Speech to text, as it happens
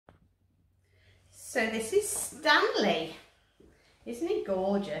So this is Stanley. Isn't he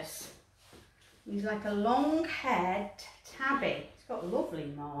gorgeous? He's like a long-haired tabby. He's got lovely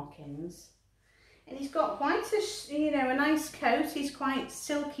markings. And he's got quite a, a nice coat. He's quite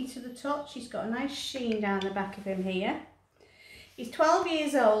silky to the touch. He's got a nice sheen down the back of him here. He's 12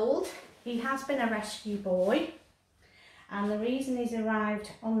 years old. He has been a rescue boy. And the reason he's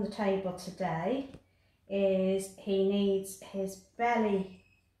arrived on the table today is he needs his belly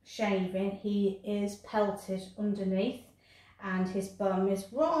shaving. He is pelted underneath and his bum is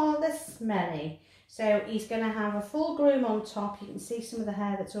rather smelly. So he's going to have a full groom on top. You can see some of the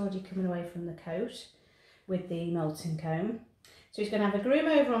hair that's already coming away from the coat with the molting comb. So he's going to have a groom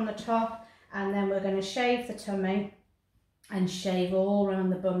over on the top, and then we're going to shave the tummy and shave all around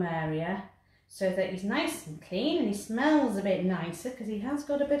the bum area so that he's nice and clean and he smells a bit nicer because he has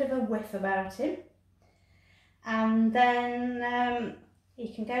got a bit of a whiff about him. And then he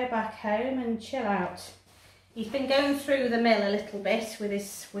can go back home and chill out. He's been going through the mill a little bit with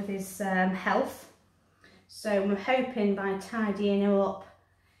his health. So I'm hoping by tidying him up,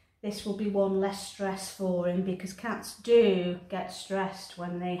 this will be one less stress for him, because cats do get stressed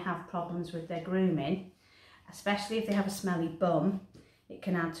when they have problems with their grooming, especially if they have a smelly bum. It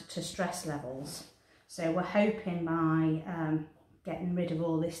can add to stress levels. So we're hoping by getting rid of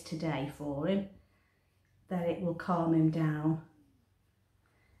all this today for him, that it will calm him down.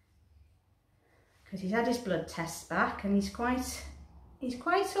 Because he's had his blood tests back and he's quite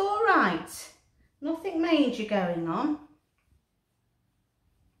all right. Nothing major going on,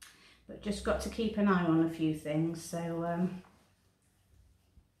 but just got to keep an eye on a few things. So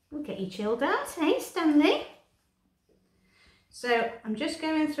we'll get you chilled out, hey Stanley? So I'm just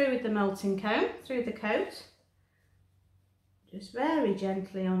going through with the molting comb through the coat, just very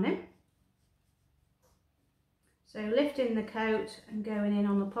gently on him. So lifting the coat and going in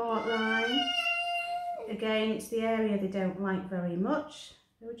on the part line. Again, it's the area they don't like very much.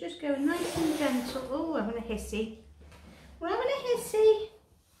 So we're just going nice and gentle. Oh, we're having a hissy. We're having a hissy.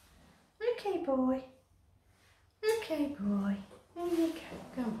 Okay, boy. Okay, boy. There you go.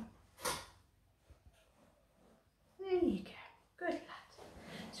 Come on. There you go. Good lad.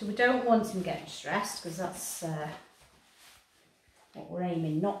 So we don't want him getting stressed, because that's what we're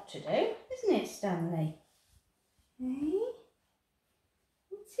aiming not to do, isn't it, Stanley? Hey?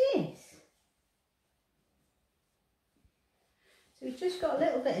 What's this? So he's just got a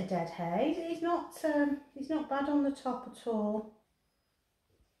little bit of dead hair. He's not bad on the top at all.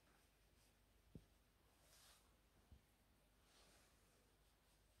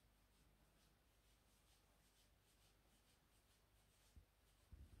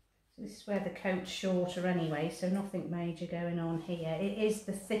 So this is where the coat's shorter anyway, so nothing major going on here. It is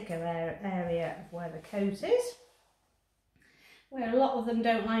the thicker area of where the coat is, where a lot of them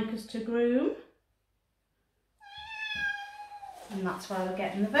don't like us to groom. And that's why we're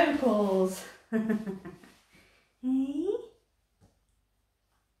getting the vocals. Hey?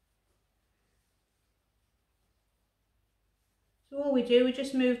 So all we do, we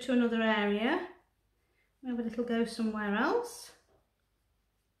just move to another area. Have a little go somewhere else.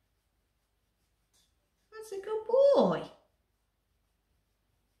 That's a good boy.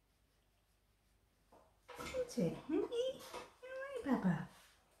 Isn't it? Hey? All right, Baba.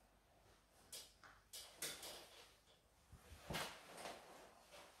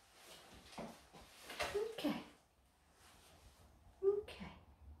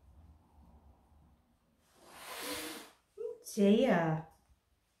 Dear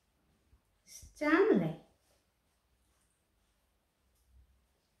Stanley.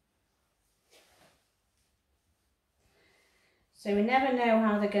 So we never know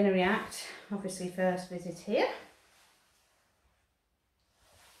how they're going to react. Obviously, first visit here.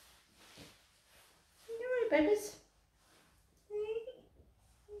 You all right, babies? Hey?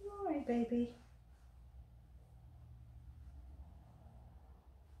 You all right, baby?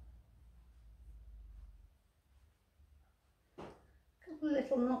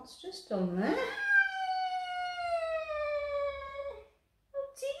 Little knots just on there. Oh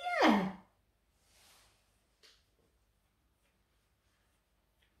dear.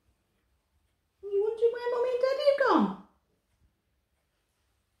 You wondering where Mummy and Daddy have gone?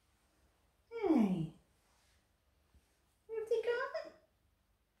 Hey. Where have they gone?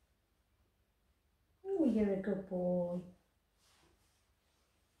 Oh, you're a good boy.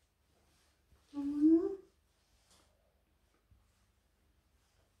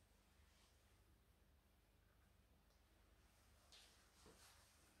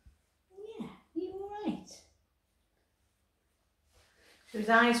 So his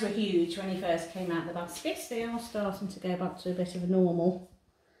eyes were huge when he first came out of the basket. They are starting to go back to a bit of a normal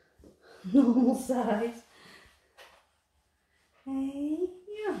normal size. Hey,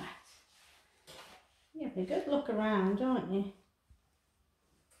 you're right. You have a good look around, aren't you?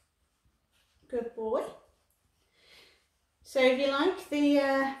 Good boy. So if you like the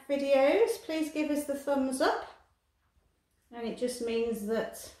videos, please give us the thumbs up. And it just means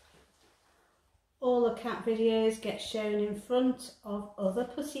that all the cat videos get shown in front of other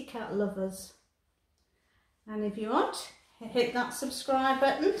pussycat lovers. And if you want, hit that subscribe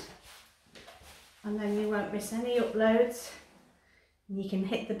button and then you won't miss any uploads. You can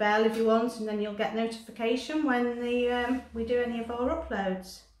hit the bell if you want, and then you'll get notification when we do any of our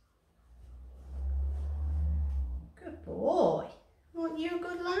uploads. Good boy. Aren't you a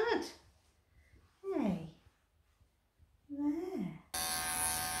good lad? Hey. There.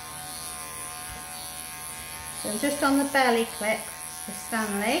 So just on the belly clip for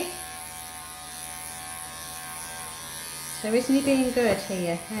Stanley. So isn't he being good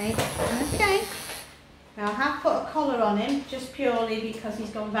here? Hey? Okay. Now I have put a collar on him just purely because he's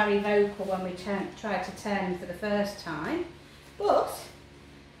gone very vocal when we tried to turn him for the first time. But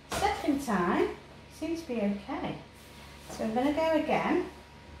second time seems to be okay. So I'm going to go again.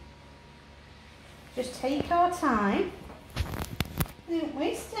 Just take our time. Don't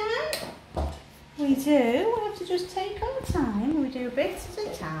we, Stan? We do. We have to just take our time. We do a bit at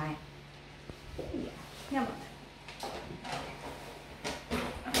a time. Yeah. Come on.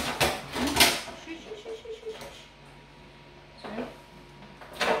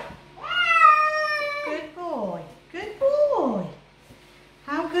 Good boy. Good boy.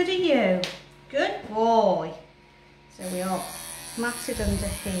 How good are you? Good boy. So we are matted under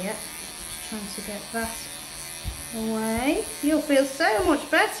here. Just trying to get that away. You'll feel so much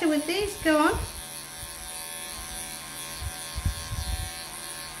better with these. Go on.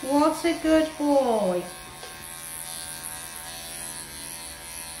 What a good boy.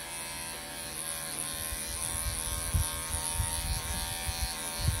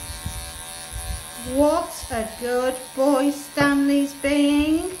 What a good boy Stanley's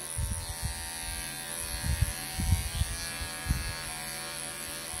being.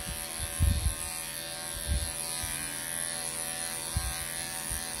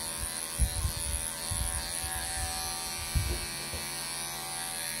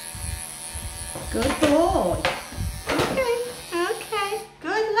 Good boy. Okay, okay.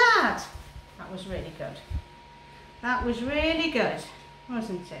 Good lad. That was really good. That was really good,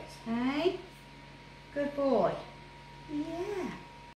 wasn't it? Hey? Good boy. Yeah.